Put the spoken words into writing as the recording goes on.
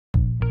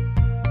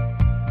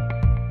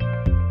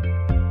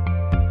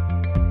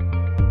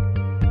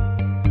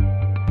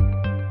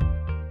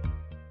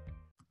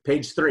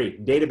Page 3,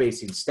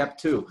 databasing. Step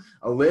 2,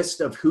 a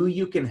list of who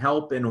you can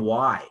help and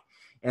why.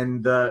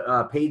 And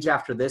the page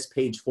after this,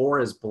 page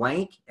 4, is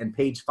blank, and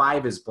page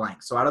 5 is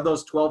blank. So out of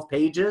those 12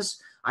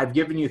 pages, I've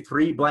given you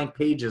 3 blank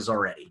pages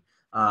already.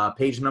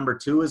 Page number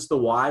 2 is the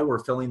why.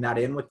 We're filling that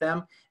in with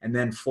them. And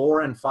then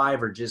 4 and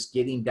 5 are just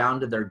getting down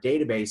to their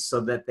database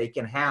so that they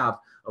can have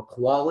a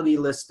quality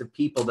list of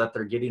people that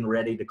they're getting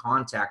ready to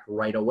contact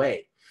right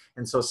away.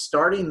 And so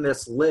starting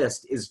this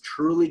list is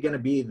truly going to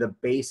be the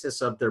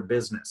basis of their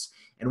business.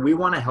 And we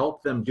want to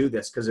help them do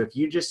this, because if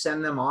you just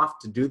send them off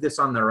to do this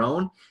on their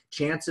own,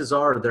 chances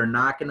are they're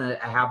not going to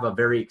have a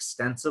very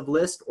extensive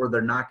list, or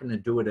they're not going to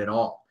do it at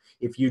all.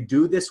 If you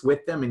do this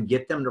with them and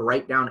get them to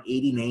write down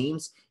 80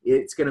 names,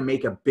 it's going to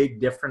make a big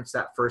difference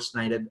that first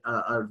night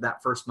of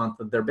that first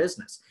month of their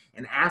business.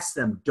 And ask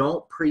them,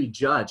 don't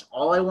prejudge.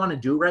 All I want to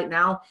do right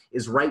now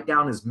is write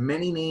down as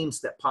many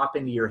names that pop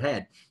into your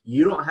head.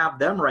 You don't have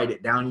them write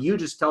it down. You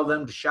just tell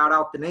them to shout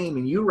out the name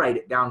and you write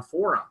it down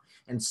for them.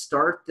 And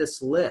start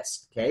this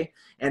list, okay?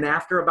 And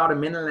after about 1.5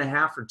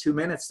 minutes or 2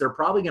 minutes, they're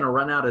probably going to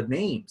run out of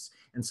names.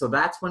 And so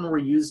that's when we're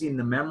using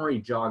the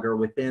memory jogger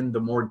within the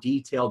more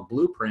detailed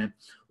blueprint,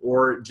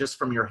 or just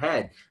from your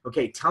head.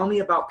 Okay, tell me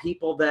about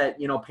people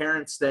that, you know,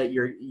 parents that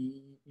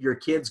your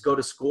kids go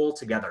to school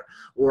together,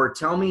 or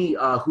tell me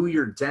who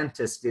your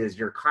dentist is,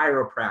 your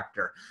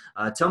chiropractor.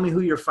 Tell me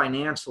who your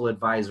financial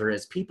advisor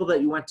is, people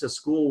that you went to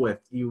school with,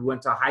 you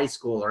went to high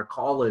school or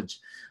college.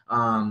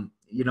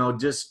 You know,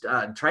 just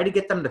try to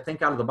get them to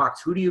think out of the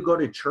box. Who do you go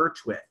to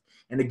church with?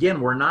 And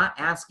again, we're not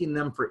asking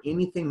them for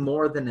anything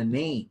more than a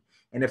name.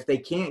 And if they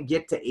can't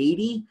get to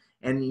 80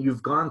 and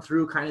you've gone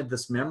through kind of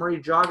this memory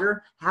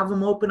jogger, have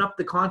them open up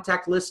the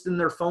contact list in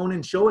their phone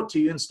and show it to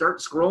you and start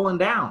scrolling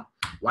down.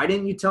 Why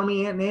didn't you tell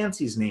me Aunt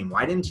Nancy's name?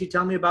 Why didn't you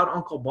tell me about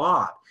Uncle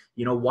Bob?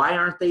 You know, why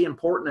aren't they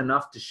important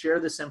enough to share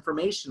this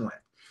information with?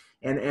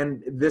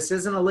 And this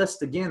isn't a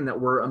list, again,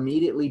 that we're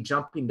immediately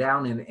jumping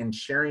down and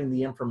sharing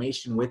the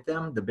information with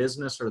them, the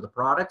business or the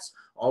products.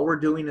 All we're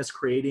doing is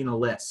creating a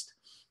list,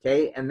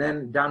 okay? And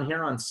then down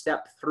here on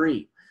step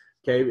 3,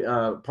 okay,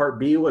 part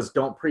B was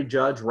don't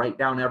prejudge, write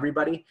down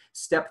everybody.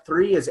 Step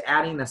 3 is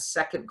adding a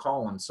second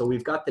column. So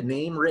we've got the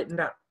name written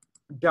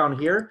down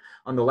here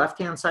on the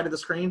left-hand side of the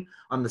screen.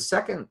 On the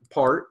second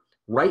part,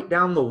 write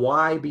down the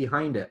why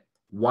behind it.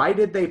 Why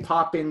did they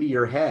pop into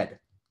your head?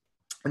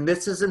 And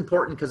this is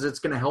important because it's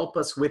going to help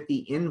us with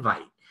the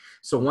invite.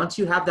 So once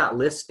you have that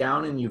list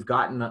down and you've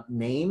gotten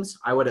names,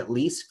 I would at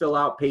least fill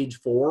out page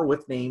 4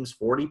 with names,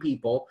 40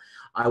 people.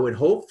 I would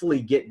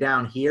hopefully get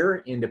down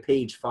here into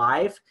page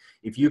 5.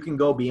 If you can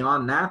go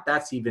beyond that,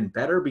 that's even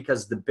better,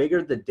 because the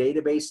bigger the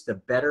database, the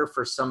better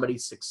for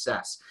somebody's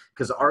success.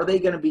 Because are they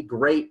going to be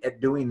great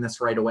at doing this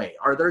right away?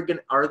 Are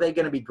they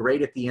going to be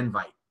great at the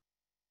invite?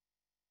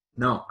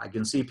 No, I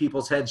can see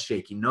people's heads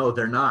shaking. No,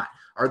 they're not.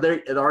 Are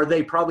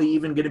they probably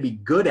even going to be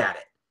good at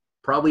it?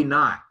 Probably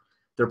not.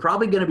 They're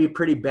probably going to be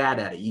pretty bad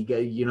at it.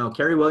 You know,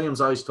 Kerry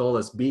Williams always told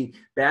us, be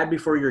bad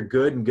before you're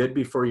good and good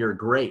before you're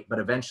great, but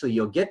eventually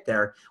you'll get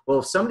there. Well,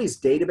 if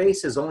somebody's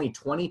database is only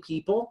 20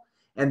 people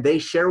and they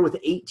share with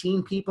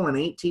 18 people and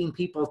 18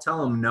 people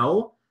tell them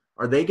no,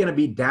 are they going to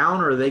be down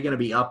or are they going to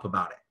be up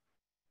about it?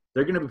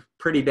 They're going to be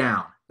pretty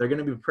down. They're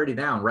going to be pretty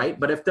down, right?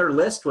 But if their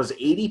list was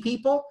 80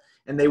 people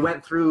and they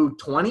went through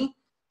 20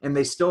 and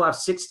they still have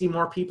 60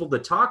 more people to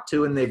talk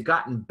to and they've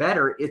gotten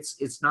better,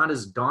 it's not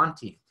as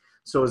daunting.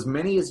 So as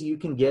many as you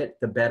can get,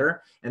 the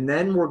better. And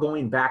then we're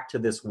going back to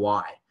this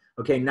why.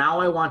 Okay, now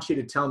I want you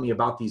to tell me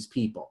about these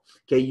people.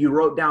 Okay, you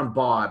wrote down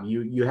Bob.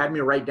 You had me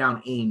write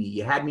down Amy.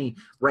 You had me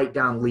write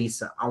down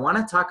Lisa. I want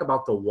to talk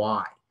about the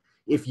why.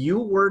 If you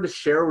were to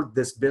share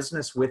this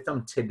business with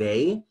them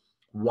today,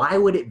 why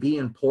would it be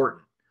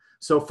important?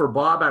 So for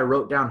Bob, I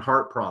wrote down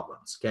heart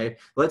problems, okay?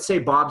 Let's say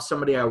Bob's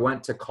somebody I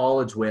went to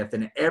college with,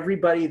 and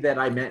everybody that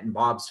I met in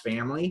Bob's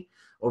family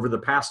over the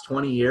past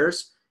 20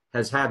 years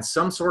has had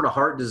some sort of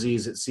heart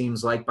disease, it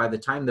seems like, by the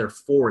time they're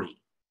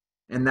 40.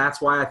 And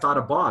that's why I thought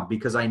of Bob,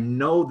 because I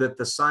know that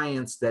the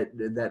science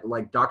that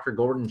like Dr.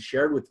 Gordon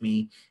shared with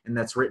me and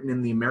that's written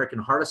in the American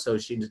Heart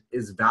Association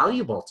is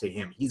valuable to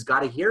him. He's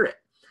got to hear it.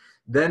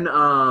 Then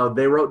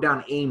they wrote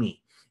down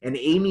Amy. And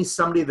Amy's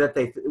somebody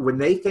that when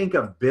they think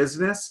of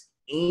business,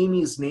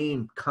 Amy's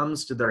name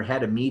comes to their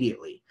head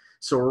immediately.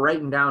 So we're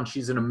writing down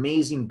she's an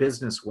amazing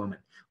businesswoman,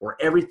 or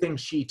everything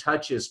she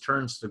touches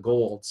turns to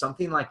gold,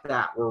 something like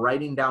that. We're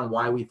writing down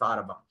why we thought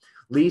of them.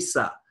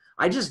 Lisa,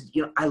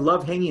 I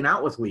love hanging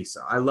out with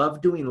Lisa. I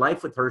love doing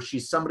life with her.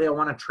 She's somebody I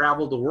want to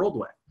travel the world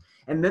with.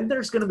 And then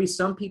there's going to be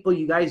some people,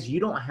 you guys, you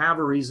don't have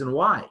a reason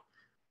why.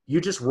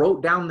 You just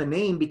wrote down the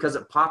name because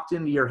it popped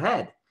into your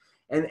head.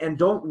 And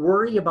don't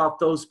worry about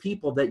those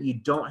people that you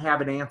don't have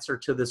an answer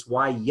to this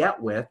why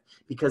yet with,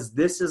 because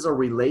this is a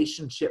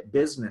relationship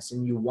business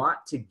and you want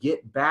to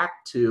get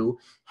back to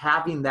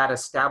having that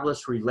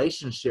established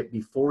relationship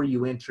before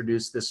you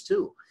introduce this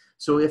to.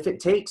 So if it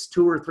takes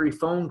 2 or 3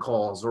 phone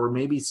calls or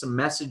maybe some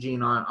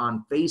messaging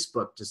on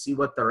Facebook to see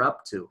what they're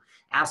up to,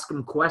 ask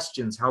them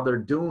questions, how they're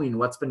doing,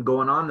 what's been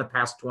going on the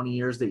past 20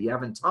 years that you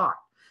haven't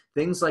talked.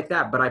 things like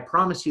that. But I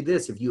promise you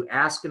this, if you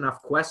ask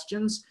enough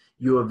questions,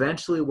 you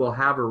eventually will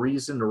have a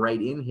reason to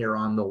write in here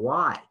on the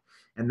why.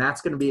 And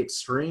that's going to be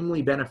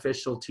extremely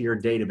beneficial to your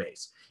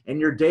database. And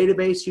your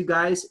database, you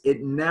guys,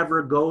 it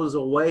never goes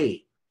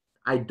away.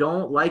 I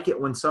don't like it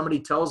when somebody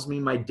tells me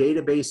my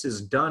database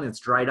is done, it's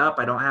dried up,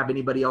 I don't have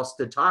anybody else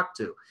to talk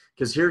to.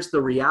 Because here's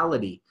the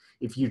reality.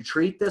 If you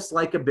treat this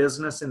like a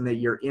business and that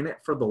you're in it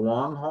for the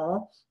long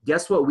haul,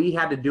 guess what we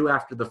had to do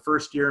after the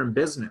first year in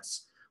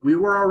business? We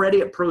were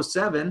already at Pro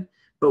 7,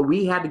 but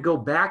we had to go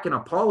back and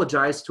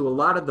apologize to a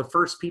lot of the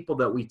first people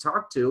that we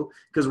talked to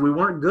because we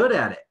weren't good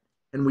at it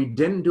and we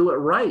didn't do it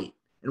right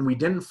and we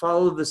didn't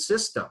follow the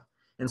system.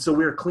 And so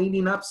we were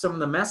cleaning up some of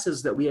the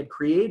messes that we had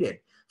created.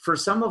 For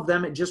some of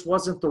them, it just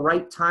wasn't the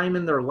right time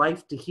in their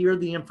life to hear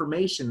the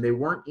information. They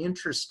weren't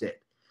interested,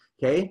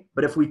 okay?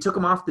 But if we took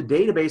them off the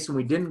database and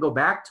we didn't go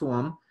back to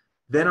them,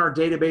 then our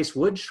database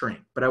would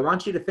shrink. But I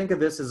want you to think of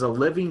this as a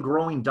living,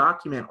 growing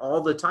document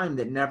all the time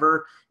that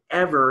never,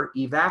 ever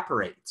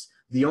evaporates.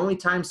 The only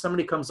time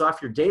somebody comes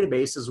off your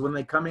database is when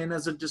they come in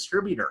as a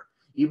distributor.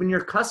 Even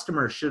your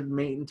customers should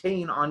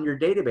maintain on your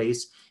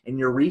database, and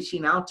you're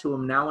reaching out to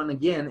them now and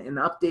again and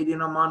updating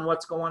them on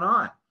what's going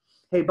on.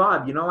 Hey,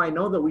 Bob, you know, I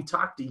know that we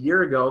talked a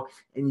year ago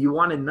and you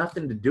wanted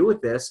nothing to do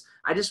with this.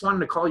 I just wanted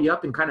to call you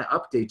up and kind of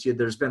update you.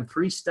 There's been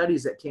 3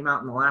 studies that came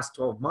out in the last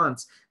 12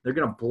 months. They're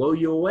going to blow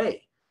you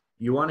away.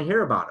 You want to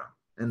hear about them,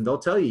 and they'll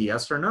tell you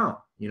yes or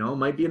no. You know, it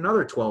might be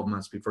another 12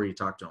 months before you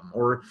talk to them.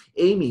 Or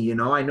Amy, you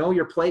know, I know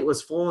your plate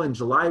was full in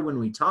July when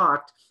we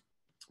talked,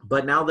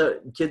 but now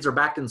the kids are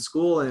back in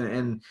school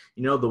and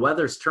you know, the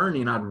weather's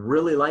turning. I'd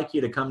really like you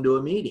to come to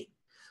a meeting.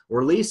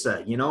 Or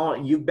Lisa, you know,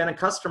 you've been a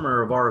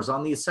customer of ours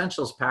on the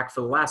Essentials Pack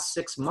for the last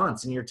 6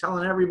 months and you're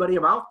telling everybody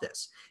about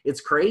this. It's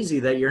crazy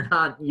that you're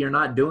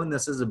not doing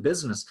this as a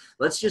business.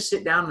 Let's just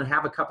sit down and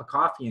have a cup of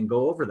coffee and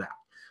go over that.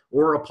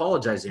 Or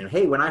apologizing.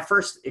 Hey, when I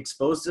first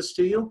exposed this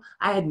to you,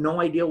 I had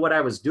no idea what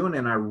I was doing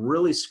and I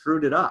really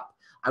screwed it up.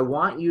 I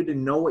want you to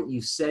know what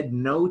you said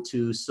no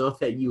to so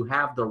that you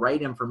have the right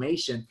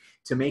information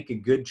to make a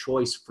good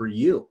choice for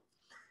you.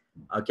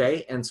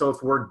 Okay, and so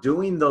if we're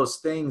doing those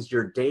things,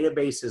 your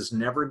database is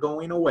never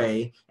going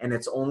away and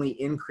it's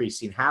only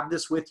increasing. Have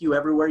this with you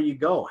everywhere you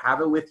go. Have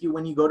it with you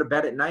when you go to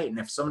bed at night. And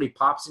if somebody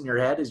pops in your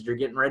head as you're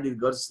getting ready to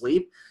go to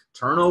sleep,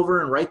 turn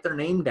over and write their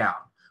name down.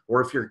 Or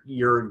if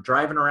you're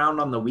driving around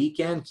on the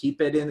weekend, keep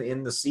it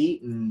in the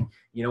seat. And,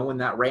 you know, when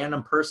that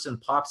random person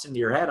pops into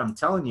your head, I'm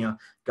telling you,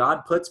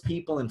 God puts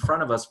people in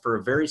front of us for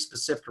a very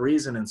specific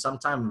reason. And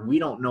sometimes we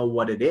don't know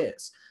what it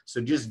is.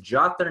 So just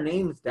jot their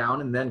names down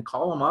and then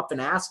call them up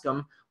and ask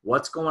them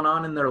what's going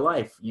on in their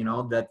life, you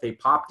know, that they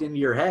popped into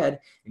your head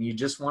and you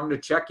just wanted to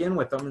check in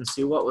with them and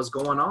see what was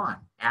going on.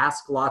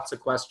 Ask lots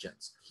of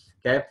questions.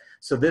 Okay.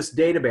 So this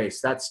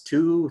database, that's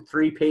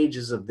 2-3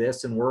 pages of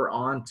this, and we're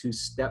on to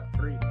step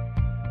 3.